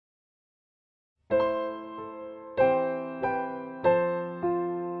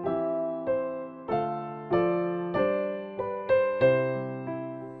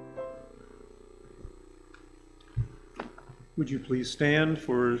Would you please stand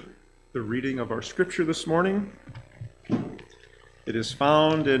for the reading of our scripture this morning? It is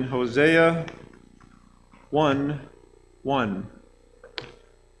found in Hosea 1:1.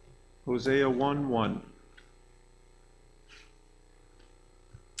 Hosea 1:1.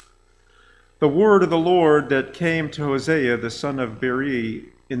 The word of the Lord that came to Hosea the son of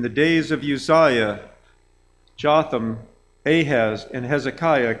Beeri in the days of Uzziah, Jotham, Ahaz, and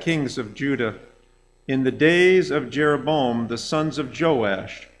Hezekiah, kings of Judah, in the days of Jeroboam, the sons of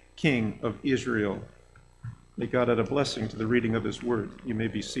Joash, king of Israel. May God add a blessing to the reading of his word. You may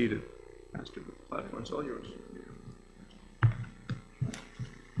be seated. Pastor, the platform's all yours.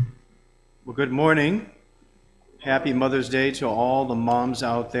 Well, good morning. Happy Mother's Day to all the moms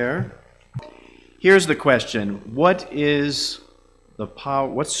out there. Here's the question. What's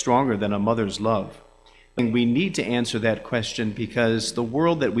stronger than a mother's love? And we need to answer that question because the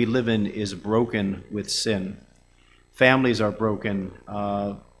world that we live in is broken with sin. Families are broken.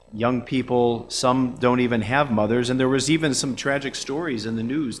 Young people, some don't even have mothers, and there was even some tragic stories in the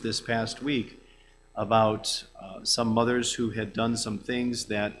news this past week about some mothers who had done some things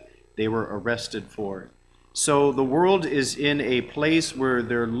that they were arrested for. So the world is in a place where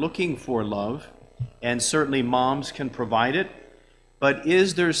they're looking for love, and certainly moms can provide it. But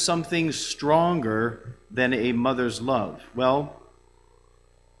is there something stronger than a mother's love? Well,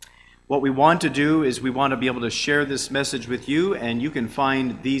 what we want to do is we want to be able to share this message with you, and you can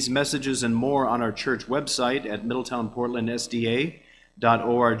find these messages and more on our church website at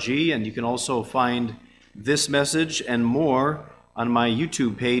middletownportlandsda.org, and you can also find this message and more on my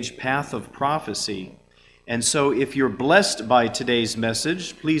YouTube page, Path of Prophecy. And so if you're blessed by today's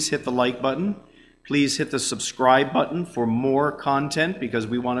message, please hit the like button. Please hit the subscribe button for more content because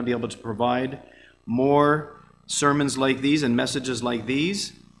we want to be able to provide more sermons like these and messages like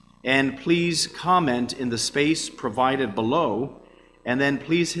these. And please comment in the space provided below. And then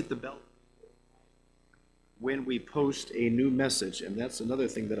please hit the bell when we post a new message. And that's another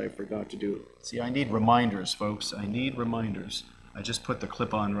thing that I forgot to do. See, I need reminders, folks. I need reminders. I just put the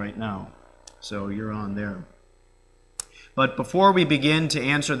clip on right now, so you're on there. But before we begin to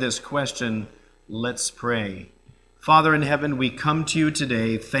answer this question, let's pray. Father in heaven, we come to you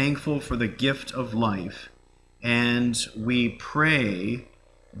today thankful for the gift of life, and we pray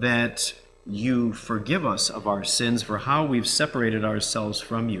that you forgive us of our sins for how we've separated ourselves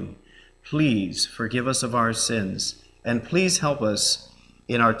from you. Please forgive us of our sins, and please help us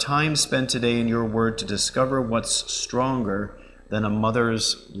in our time spent today in your word to discover what's stronger than a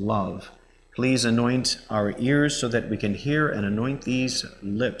mother's love. Please anoint our ears so that we can hear, and anoint these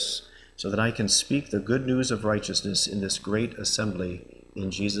lips so that I can speak the good news of righteousness in this great assembly. In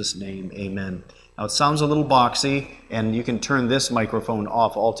Jesus' name, amen. Now it sounds a little boxy, and you can turn this microphone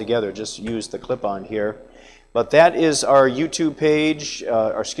off altogether. Just use the clip-on here. But that is our YouTube page,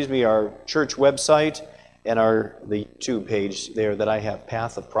 our church website, and the YouTube page there that I have,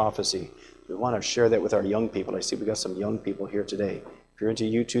 Path of Prophecy. We want to share that with our young people. I see we got some young people here today. If you're into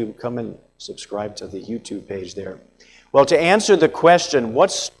YouTube, come and subscribe to the YouTube page there. Well, to answer the question,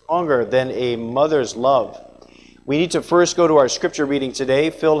 what's stronger than a mother's love? We need to first go to our scripture reading today.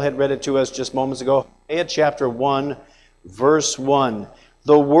 Phil had read it to us just moments ago. Hosea chapter 1, verse 1.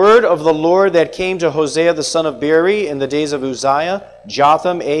 The word of the Lord that came to Hosea the son of Beeri in the days of Uzziah,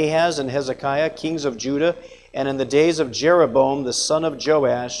 Jotham, Ahaz, and Hezekiah, kings of Judah, and in the days of Jeroboam the son of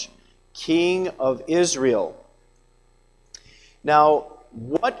Joash, king of Israel. Now,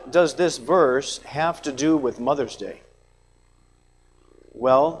 what does this verse have to do with Mother's Day?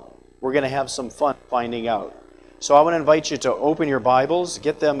 Well, we're going to have some fun finding out. So I want to invite you to open your Bibles,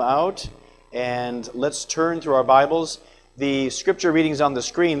 get them out, and let's turn through our Bibles. The scripture readings on the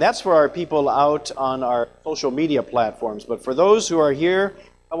screen, that's for our people out on our social media platforms. But for those who are here,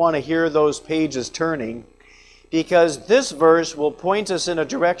 I want to hear those pages turning, because this verse will point us in a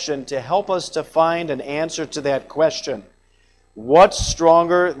direction to help us to find an answer to that question. What's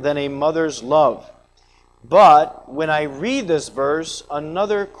stronger than a mother's love? But when I read this verse,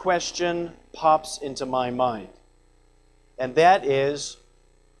 another question pops into my mind. And that is,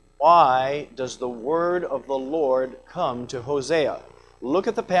 why does the word of the Lord come to Hosea? Look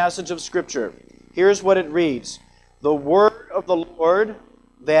at the passage of Scripture. Here's what it reads. The word of the Lord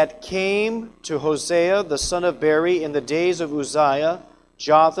that came to Hosea the son of Beeri in the days of Uzziah,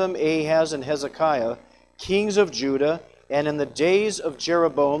 Jotham, Ahaz, and Hezekiah, kings of Judah, and in the days of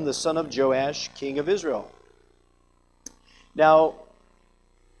Jeroboam the son of Joash, king of Israel. Now,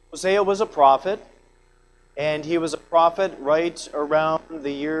 Hosea was a prophet, and he was a prophet right around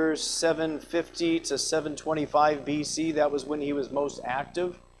the year 750 to 725 BC. That was when he was most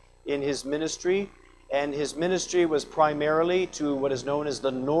active in his ministry. and his ministry was primarily to what is known as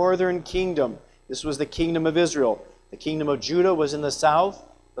the northern kingdom. This was the kingdom of Israel. The kingdom of Judah was in the south,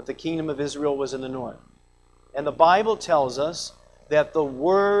 but the kingdom of Israel was in the north. And the Bible tells us that the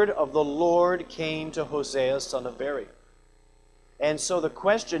word of the Lord came to Hosea, son of Beeri. And so the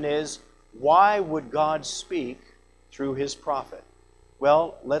question is, why would God speak through his prophet?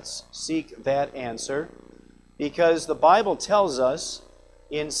 Well, let's seek that answer, because the Bible tells us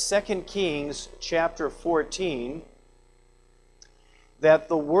in 2 Kings chapter 14 that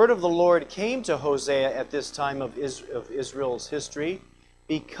the word of the Lord came to Hosea at this time of Israel's history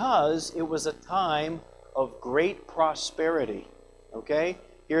because it was a time of great prosperity. Okay?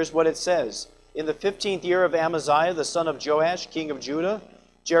 Here's what it says. In the 15th year of Amaziah, the son of Joash, king of Judah,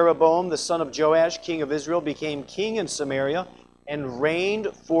 Jeroboam, the son of Joash, king of Israel, became king in Samaria and reigned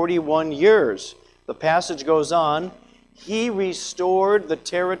 41 years. The passage goes on. He restored the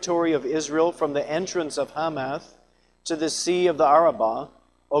territory of Israel from the entrance of Hamath to the sea of the Arabah,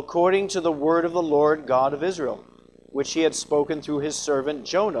 according to the word of the Lord God of Israel, which he had spoken through his servant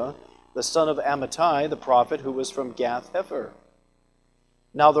Jonah, the son of Amittai, the prophet, who was from Gath-hepher.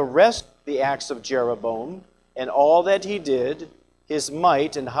 Now the rest of the acts of Jeroboam, and all that he did, his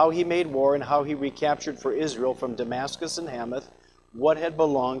might, and how he made war, and how he recaptured for Israel from Damascus and Hamath what had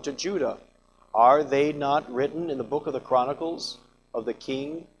belonged to Judah, are they not written in the book of the Chronicles of the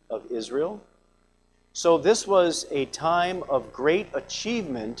king of Israel? So this was a time of great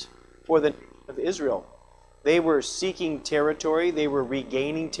achievement for the nation of Israel. They were seeking territory, they were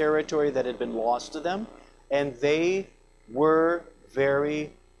regaining territory that had been lost to them, and they were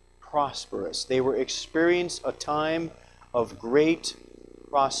very prosperous. They were experiencing a time of great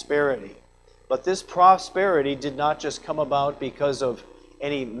prosperity. But this prosperity did not just come about because of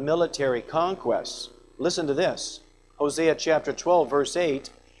any military conquests. Listen to this. Hosea chapter 12, verse 8.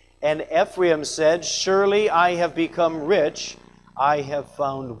 And Ephraim said, surely I have become rich, I have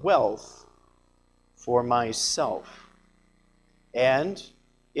found wealth for myself. And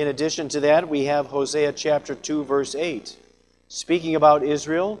in addition to that, we have Hosea chapter 2, verse 8. Speaking about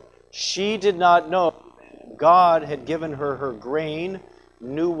Israel, she did not know God had given her her grain,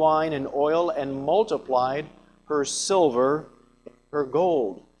 new wine and oil, and multiplied her silver and her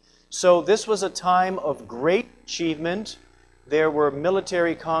gold. So this was a time of great achievement. There were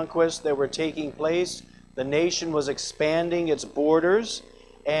military conquests that were taking place. The nation was expanding its borders,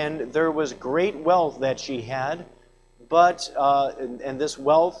 and there was great wealth that she had. But and this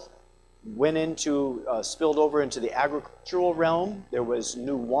wealth went into spilled over into the agricultural realm. There was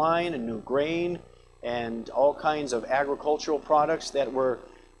new wine and new grain and all kinds of agricultural products that were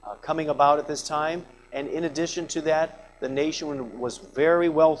coming about at this time. And in addition to that, the nation was very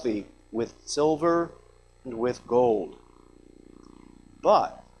wealthy with silver and with gold.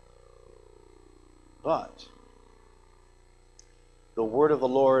 But the word of the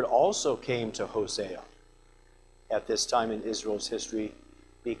Lord also came to Hosea at this time in Israel's history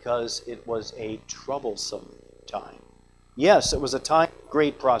because it was a troublesome time. Yes, it was a time of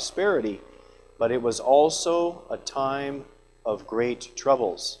great prosperity, but it was also a time of great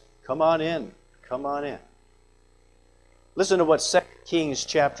troubles. Come on in. Come on in. Listen to what 2 Kings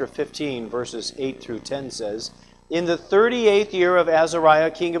chapter 15, verses 8 through 10 says. In the 38th year of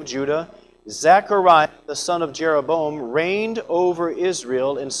Azariah, king of Judah, Zechariah, the son of Jeroboam, reigned over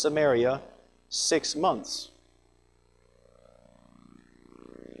Israel in Samaria 6 months.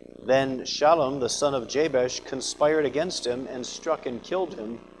 Then Shallum, the son of Jabesh, conspired against him and struck and killed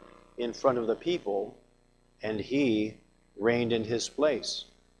him in front of the people, and he reigned in his place.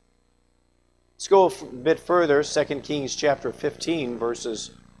 Let's go a bit further, 2 Kings chapter 15,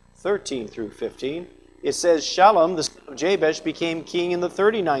 verses 13 through 15. It says, Shallum, the son of Jabesh, became king in the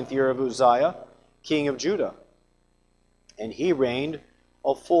 39th year of Uzziah, king of Judah, and he reigned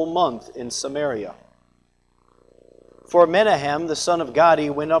a full month in Samaria. For Menahem, the son of Gadi,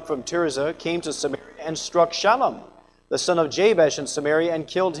 went up from Tirzah, came to Samaria, and struck Shallum, the son of Jabesh, in Samaria, and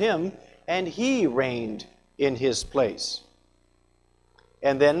killed him, and he reigned in his place.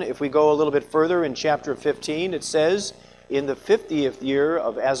 And then, if we go a little bit further in chapter 15, it says, in the 50th year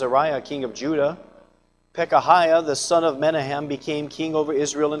of Azariah, king of Judah, Pekahiah, the son of Menahem, became king over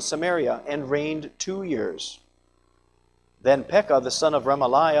Israel in Samaria, and reigned 2 years. Then Pekah, the son of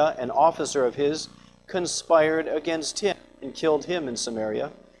Remaliah, an officer of his, conspired against him, and killed him in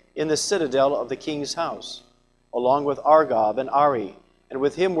Samaria, in the citadel of the king's house, along with Argob and Ari. And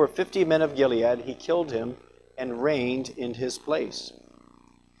with him were 50 men of Gilead. He killed him, and reigned in his place.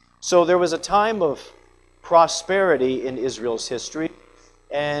 So there was a time of prosperity in Israel's history,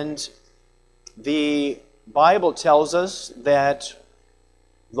 and the Bible tells us that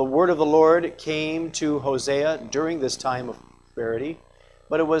The word of the Lord came to Hosea during this time of prosperity,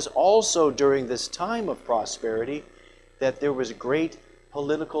 but it was also during this time of prosperity that there was great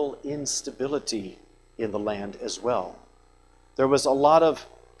political instability in the land as well. There was a lot of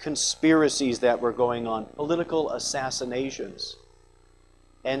conspiracies that were going on, political assassinations.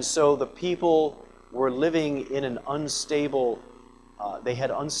 And so the people were living in an unstable, they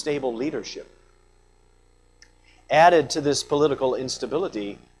had unstable leadership. Added to this political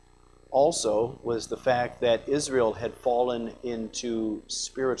instability also was the fact that Israel had fallen into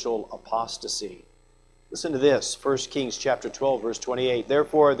spiritual apostasy. Listen to this, 1 Kings chapter 12, verse 28.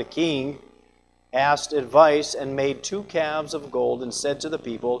 Therefore the king asked advice and made 2 calves of gold and said to the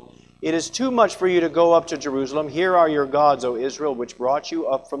people, it is too much for you to go up to Jerusalem. Here are your gods, O Israel, which brought you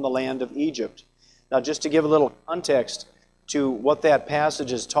up from the land of Egypt. Now, just to give a little context to what that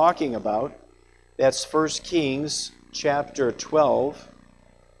passage is talking about, that's 1 Kings chapter 12,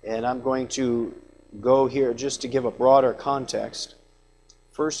 and I'm going to go here just to give a broader context.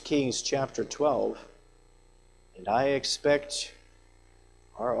 1 Kings chapter 12, and I expect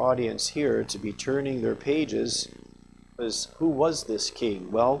our audience here to be turning their pages, because who was this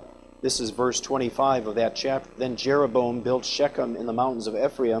king? Well, this is verse 25 of that chapter. Then Jeroboam built Shechem in the mountains of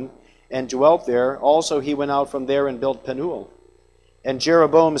Ephraim, and dwelt there. Also he went out from there and built Penuel. And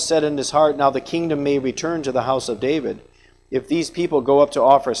Jeroboam said in his heart, now the kingdom may return to the house of David. If these people go up to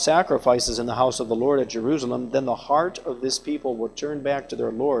offer sacrifices in the house of the Lord at Jerusalem, then the heart of this people will turn back to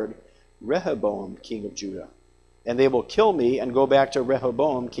their lord, Rehoboam, king of Judah. And they will kill me and go back to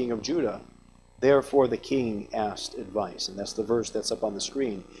Rehoboam, king of Judah. Therefore the king asked advice. And that's the verse that's up on the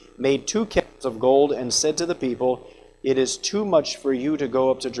screen. Made 2 calves of gold and said to the people, it is too much for you to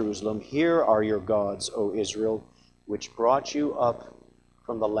go up to Jerusalem. Here are your gods, O Israel, which brought you up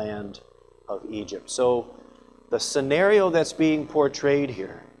from the land of Egypt. So the scenario that's being portrayed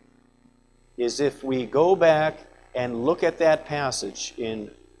here is, if we go back and look at that passage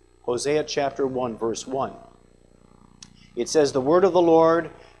in Hosea chapter 1, verse 1, it says, the word of the Lord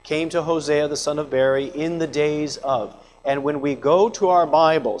came to Hosea the son of Beeri in the days of. And when we go to our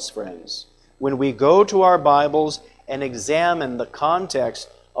Bibles, friends, when we go to our Bibles and examine the context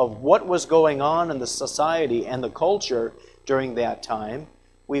of what was going on in the society and the culture during that time,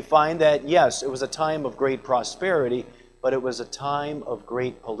 we find that, yes, it was a time of great prosperity, but it was a time of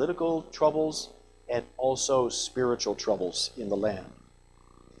great political troubles and also spiritual troubles in the land.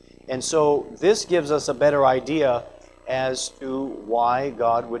 And so this gives us a better idea as to why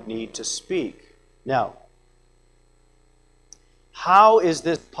God would need to speak. Now, how is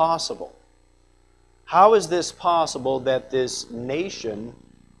this possible? How is this possible that this nation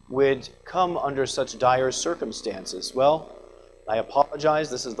would come under such dire circumstances? Well, I apologize.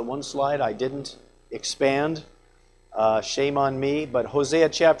 This is the one slide I didn't expand. Shame on me. But Hosea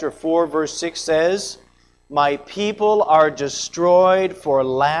chapter 4, verse 6 says, my people are destroyed for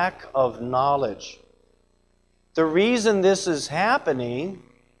lack of knowledge. The reason this is happening,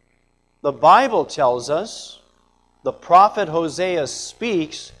 the Bible tells us, the prophet Hosea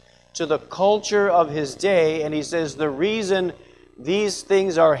speaks to the culture of his day, and he says the reason these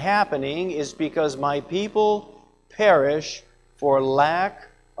things are happening is because my people perish for lack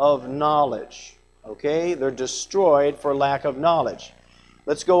of knowledge. Okay? They're destroyed for lack of knowledge.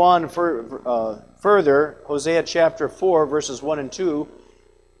 Let's go on further. Hosea chapter 4, verses 1 and 2.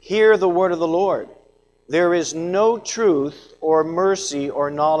 Hear the word of the Lord. There is no truth or mercy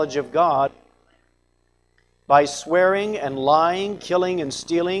or knowledge of God. By swearing and lying, killing and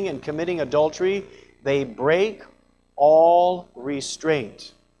stealing and committing adultery, they break all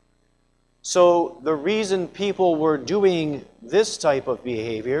restraint. So the reason people were doing this type of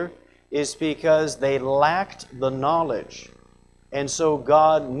behavior is because they lacked the knowledge. And so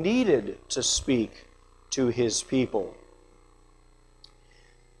God needed to speak to his people.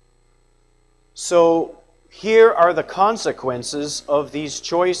 So here are the consequences of these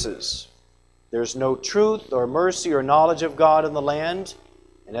choices. There's no truth or mercy or knowledge of God in the land.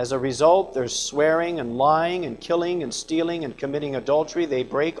 And as a result, there's swearing and lying and killing and stealing and committing adultery. They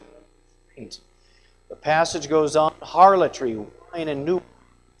break. The passage goes on, harlotry, wine and new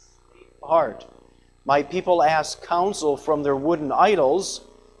heart. My people ask counsel from their wooden idols,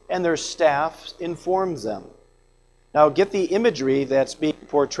 and their staff informs them. Now get the imagery that's being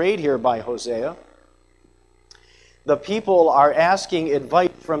portrayed here by Hosea. The people are asking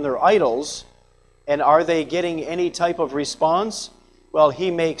advice from their idols, and are they getting any type of response? Well,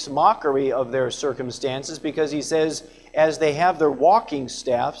 he makes mockery of their circumstances because he says, as they have their walking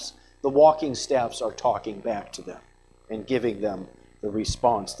staffs, the walking staffs are talking back to them and giving them the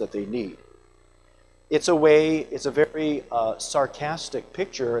response that they need. It's a very sarcastic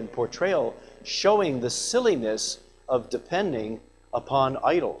picture and portrayal showing the silliness of depending upon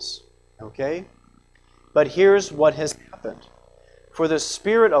idols. Okay? But here's what has happened. For the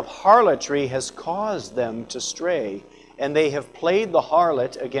spirit of harlotry has caused them to stray, and they have played the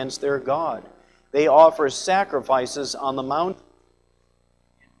harlot against their God. They offer sacrifices on the mountain,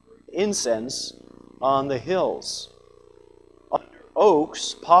 incense on the hills. Under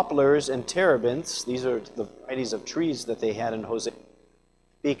oaks, poplars, and terebinths, these are the varieties of trees that they had in Hosea.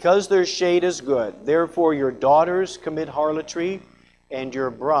 Because their shade is good, therefore your daughters commit harlotry, and your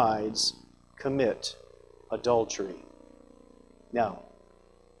brides commit adultery. Now,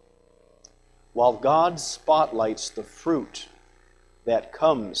 while God spotlights the fruit that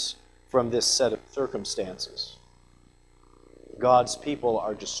comes from this set of circumstances, God's people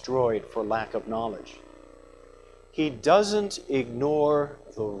are destroyed for lack of knowledge. He doesn't ignore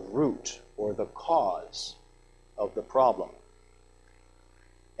the root or the cause of the problem.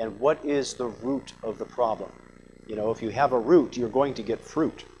 And what is the root of the problem? You know, if you have a root, you're going to get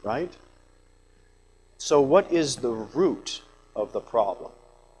fruit, right? So what is the root of the problem?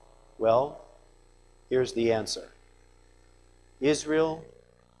 Well, here's the answer. Israel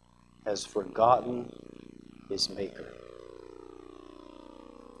has forgotten his Maker.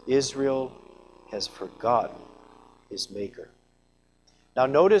 Israel has forgotten his Maker. Now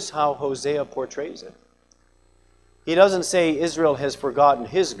notice how Hosea portrays it. He doesn't say Israel has forgotten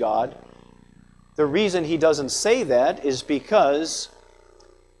his God. The reason he doesn't say that is because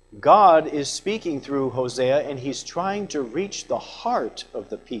God is speaking through Hosea, and he's trying to reach the heart of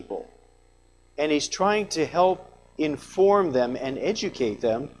the people. And he's trying to help inform them and educate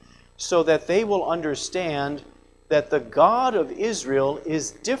them so that they will understand that the God of Israel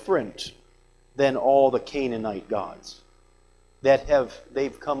is different than all the Canaanite gods that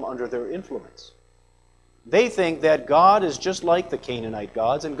they've come under their influence. They think that God is just like the Canaanite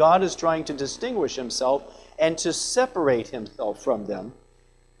gods, and God is trying to distinguish himself and to separate himself from them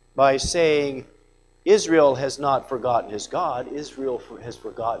by saying, Israel has not forgotten his God, Israel has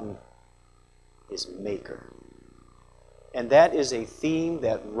forgotten his Maker. And that is a theme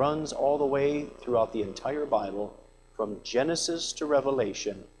that runs all the way throughout the entire Bible, from Genesis to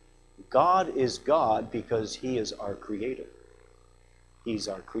Revelation. God is God because he is our Creator. He's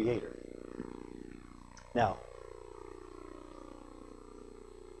our Creator. Now,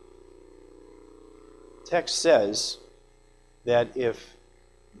 text says that if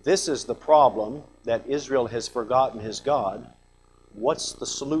this is the problem, that Israel has forgotten his God, what's the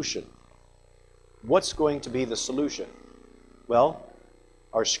solution? What's going to be the solution? Well,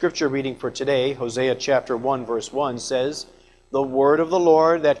 our scripture reading for today, Hosea chapter 1, verse 1, says, "The word of the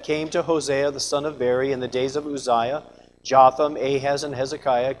Lord that came to Hosea the son of Beeri in the days of Uzziah, Jotham, Ahaz, and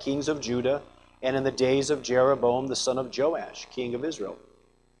Hezekiah, kings of Judah, and in the days of Jeroboam the son of Joash, king of Israel."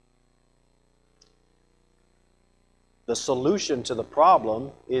 The solution to the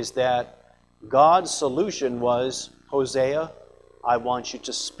problem is that God's solution was, Hosea, I want you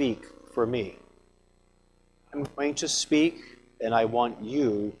to speak for me. I'm going to speak, and I want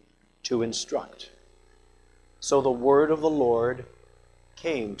you to instruct. So the word of the Lord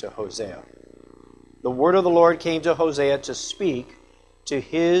came to Hosea. The word of the Lord came to Hosea to speak to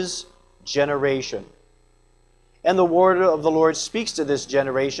his generation. And the word of the Lord speaks to this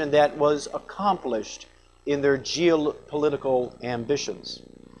generation that was accomplished in their geopolitical ambitions.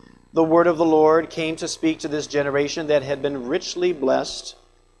 The word of the Lord came to speak to this generation that had been richly blessed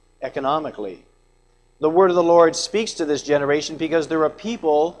economically. The word of the Lord speaks to this generation because there are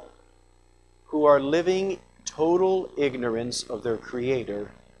people who are living total ignorance of their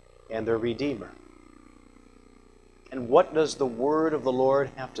Creator and their Redeemer. And what does the word of the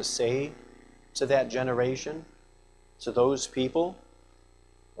Lord have to say to that generation, to those people?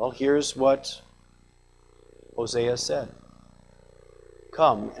 Well, here's what Hosea said.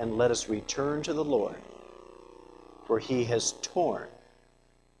 Come and let us return to the Lord, for he has torn,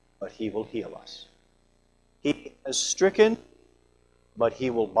 but he will heal us. He has stricken, but he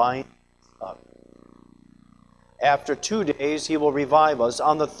will bind up. After 2 days he will revive us.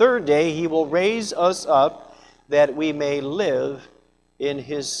 On the 3rd day he will raise us up, that we may live in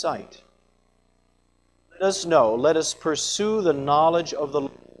his sight. Let us know, let us pursue the knowledge of the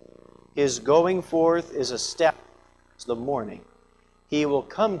Lord. His going forth is established as the morning. He will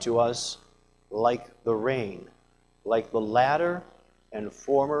come to us like the rain, like the latter and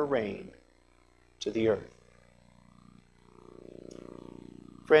former rain to the earth.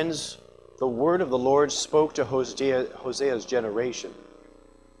 Friends, the word of the Lord spoke to Hosea's generation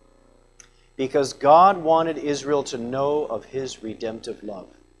because God wanted Israel to know of his redemptive love.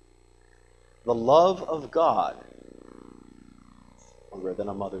 The love of God is stronger than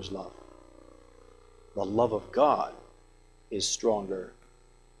a mother's love. The love of God is stronger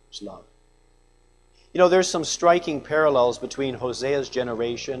than love. You know, there's some striking parallels between Hosea's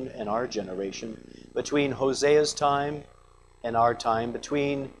generation and our generation, between Hosea's time and our time,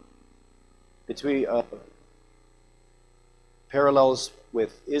 between parallels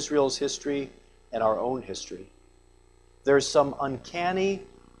with Israel's history and our own history. There's some uncanny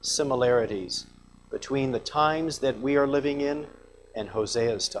similarities between the times that we are living in and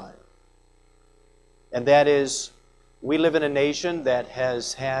Hosea's time. And that is, we live in a nation that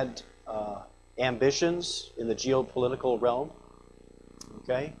has had ambitions in the geopolitical realm.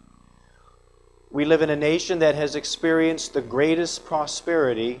 Okay? We live in a nation that has experienced the greatest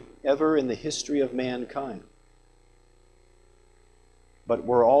prosperity ever in the history of mankind. But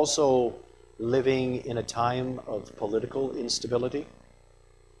we're also living in a time of political instability.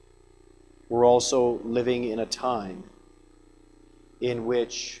 We're also living in a time in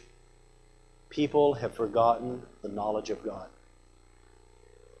which people have forgotten the knowledge of God.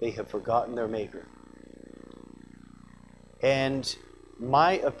 They have forgotten their Maker. And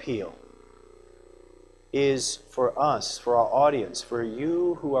my appeal is for us, for our audience, for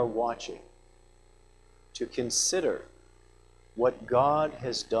you who are watching, to consider what God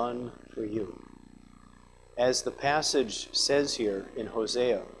has done for you. As the passage says here in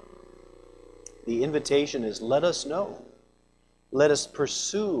Hosea, the invitation is, let us know. Let us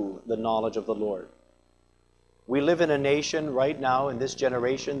pursue the knowledge of the Lord. We live in a nation right now in this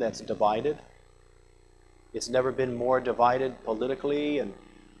generation that's divided. It's never been more divided politically and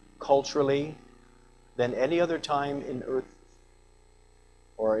culturally than any other time in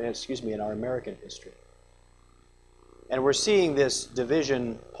in our American history. And we're seeing this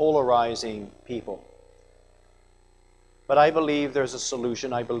division polarizing people. But I believe there's a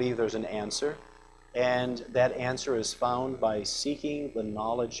solution. I believe there's an answer. And that answer is found by seeking the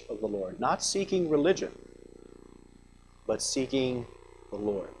knowledge of the Lord. Not seeking religion, but seeking the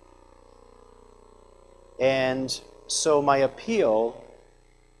Lord. And so my appeal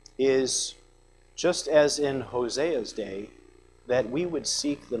is, just as in Hosea's day, that we would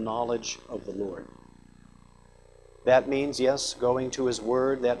seek the knowledge of the Lord. That means, yes, going to His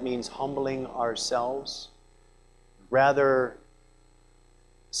Word. That means humbling ourselves. Rather,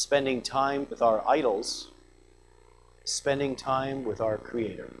 spending time with our idols, spending time with our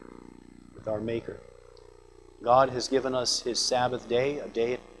Creator, with our Maker. God has given us His Sabbath day, a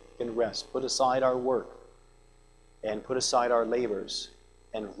day we can rest. Put aside our work and put aside our labors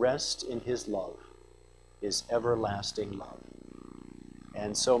and rest in His love, His everlasting love.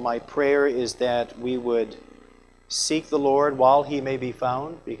 And so my prayer is that we would seek the Lord while He may be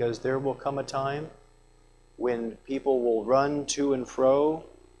found, because there will come a time when people will run to and fro,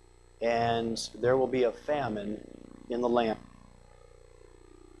 and there will be a famine in the land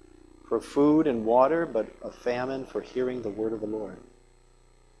for food and water, but a famine for hearing the word of the Lord.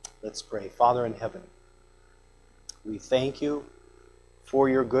 Let's pray. Father in heaven, we thank you for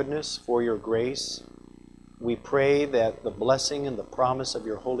your goodness, for your grace. We pray that the blessing and the promise of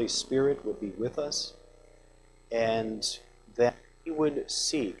your Holy Spirit would be with us, and that we would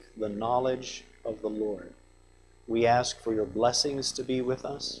seek the knowledge of the Lord. We ask for your blessings to be with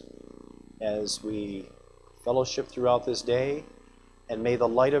us as we fellowship throughout this day, and may the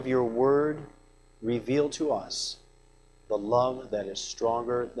light of your word reveal to us the love that is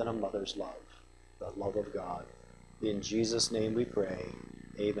stronger than a mother's love, the love of God. In Jesus' name we pray.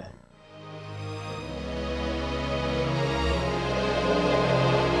 Amen.